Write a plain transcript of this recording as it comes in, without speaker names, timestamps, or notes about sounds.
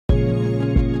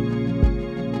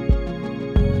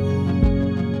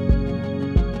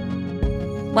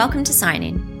welcome to Sign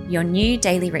In, your new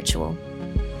daily ritual.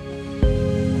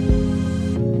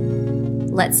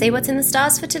 Let's see what's in the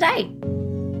stars for today.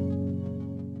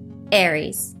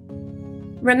 Aries.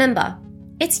 Remember,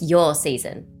 it's your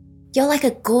season. You're like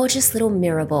a gorgeous little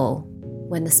mirror ball.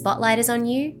 When the spotlight is on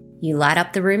you, you light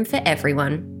up the room for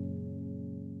everyone.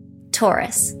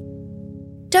 Taurus.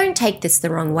 Don't take this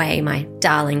the wrong way, my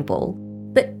darling bull,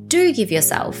 but do give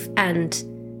yourself and,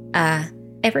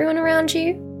 everyone around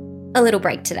you a little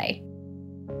break today.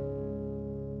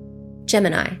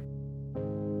 Gemini.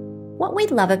 What we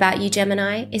love about you,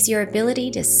 Gemini, is your ability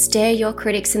to stare your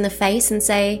critics in the face and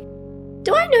say,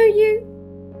 "Do I know you?"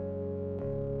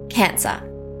 Cancer.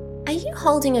 Are you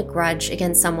holding a grudge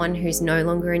against someone who's no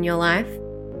longer in your life?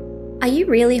 Are you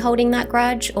really holding that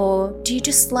grudge, or do you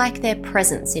just like their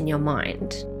presence in your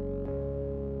mind?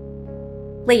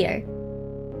 Leo.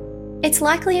 It's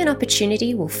likely an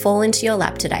opportunity will fall into your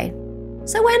lap today,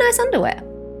 so wear nice underwear.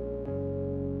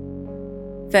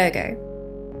 Virgo.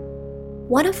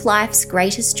 One of life's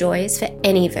greatest joys for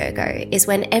any Virgo is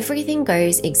when everything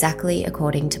goes exactly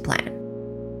according to plan.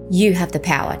 You have the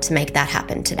power to make that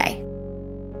happen today.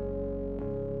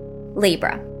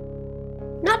 Libra.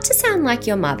 Not to sound like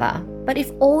your mother, but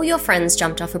if all your friends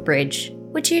jumped off a bridge,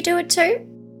 would you do it too?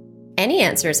 Any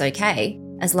answer is okay,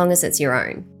 as long as it's your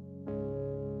own.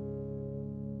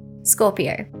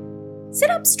 Scorpio. Sit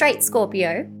up straight,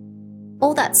 Scorpio.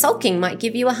 All that sulking might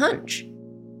give you a hunch.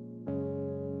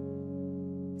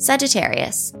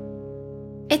 Sagittarius.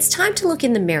 It's time to look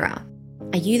in the mirror.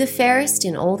 Are you the fairest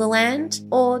in all the land,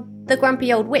 or the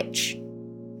grumpy old witch?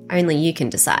 Only you can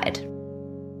decide.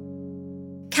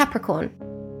 Capricorn.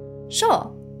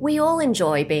 Sure, we all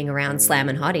enjoy being around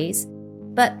slamming hotties,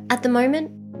 but at the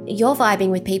moment, you're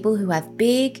vibing with people who have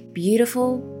big,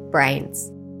 beautiful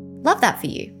brains. Love that for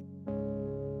you.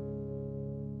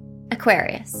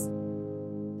 Aquarius.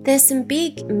 There's some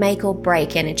big make or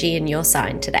break energy in your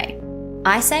sign today.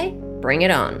 I say, bring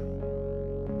it on.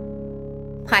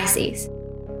 Pisces.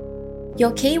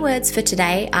 Your keywords for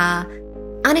today are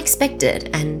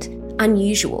unexpected and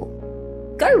unusual.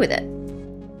 Go with it.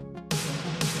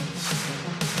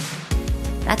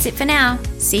 That's it for now.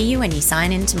 See you when you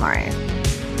sign in tomorrow.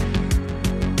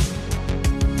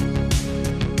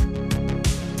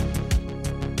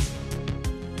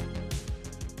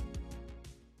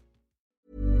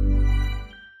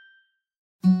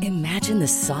 Imagine the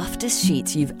softest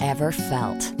sheets you've ever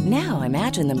felt. Now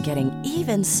imagine them getting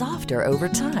even softer over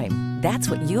time.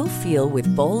 That's what you'll feel with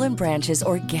Boll & Branch's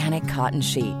organic cotton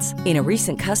sheets. In a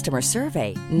recent customer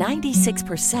survey,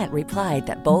 96% replied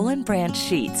that Boll & Branch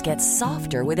sheets get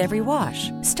softer with every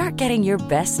wash. Start getting your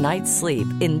best night's sleep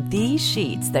in these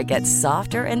sheets that get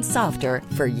softer and softer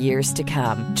for years to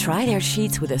come. Try their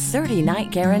sheets with a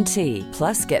 30-night guarantee.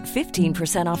 Plus, get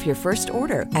 15% off your first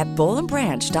order at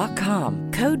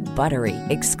bollandbranch.com. Code BUTTERY.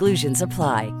 Exclusions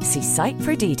apply. See site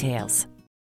for details.